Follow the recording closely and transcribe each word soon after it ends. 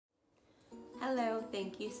Hello,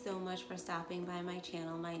 thank you so much for stopping by my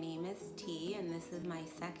channel. My name is T and this is my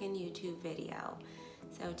second YouTube video.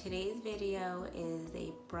 So today's video is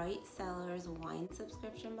a Bright Cellars wine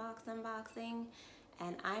subscription box unboxing,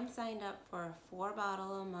 and I'm signed up for a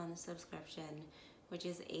 4-bottle a month subscription, which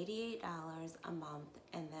is $88 a month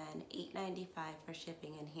and then $8.95 for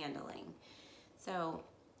shipping and handling. So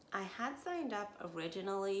I had signed up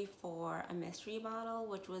originally for a mystery bottle,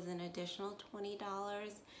 which was an additional $20,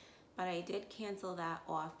 but I did cancel that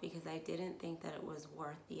off because I didn't think that it was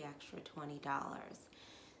worth the extra $20.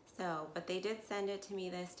 So, but they did send it to me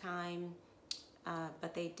this time,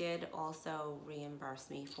 but they did also reimburse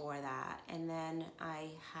me for that. And then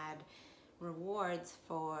I had rewards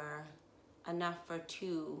for enough for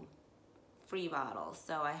 2 free bottles.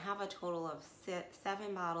 So I have a total of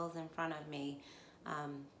 7 bottles in front of me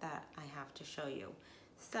that I have to show you.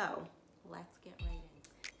 So let's get right in.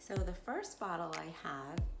 So the first bottle I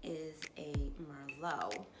have is a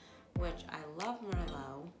Merlot, which I love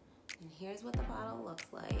Merlot, and here's what the bottle looks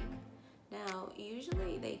like. Now,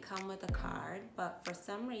 usually they come with a card, but for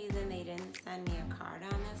some reason they didn't send me a card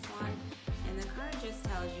on this one, and the card just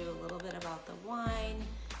tells you a little bit about the wine,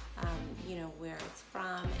 you know, where it's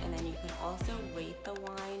from, and then you can also rate the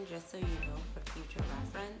wine just so you know for future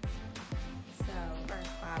reference. So, first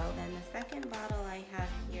bottle. Then the second bottle I have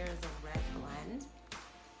here is a red blend.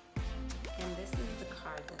 And this is the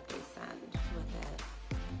card that they send with it.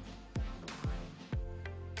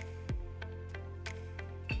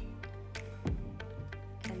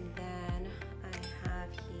 And then I have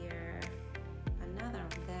here another.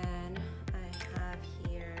 Then I have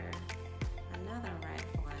here another red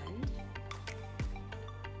blend.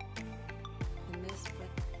 And this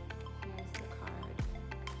here's the card.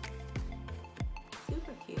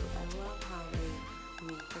 Super cute. I love how they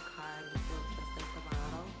make the card look just like the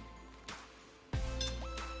bottle.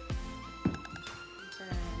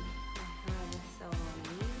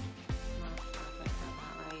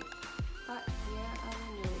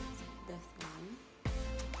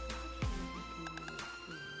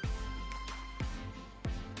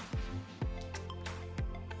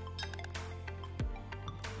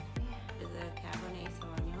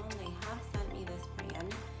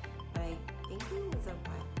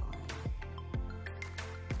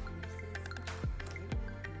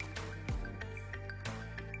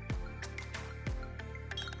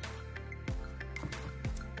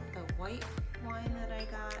 White wine that I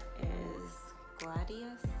got is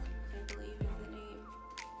Gladius, I believe is the name.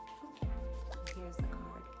 Here's the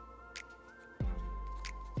card.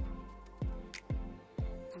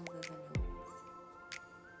 Those are the notes.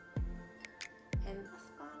 And this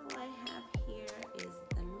bottle I have here is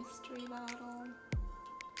the mystery bottle,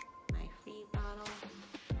 my free bottle,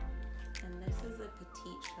 and this is a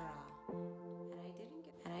Petite Cheral.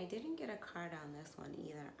 And I didn't get a card on this one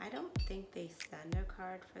either. I don't think they send a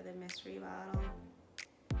card for the mystery bottle,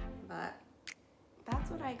 but that's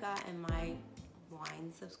what I got in my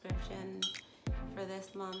wine subscription for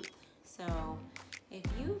this month. So if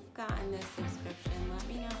you've gotten this subscription, let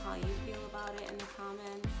me know how you feel about it in the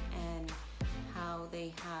comments and how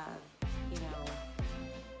they have, you know,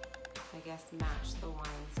 I guess match the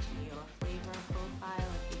wines to your flavor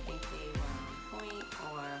profile. If you think they were on point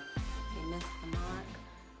or they missed the mark,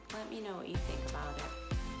 let me know what you think about it.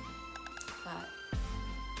 But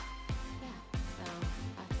yeah, so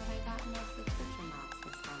that's what I got in my subscription box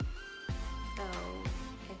this month. So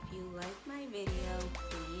if you like my video,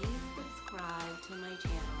 please subscribe to my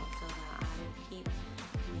channel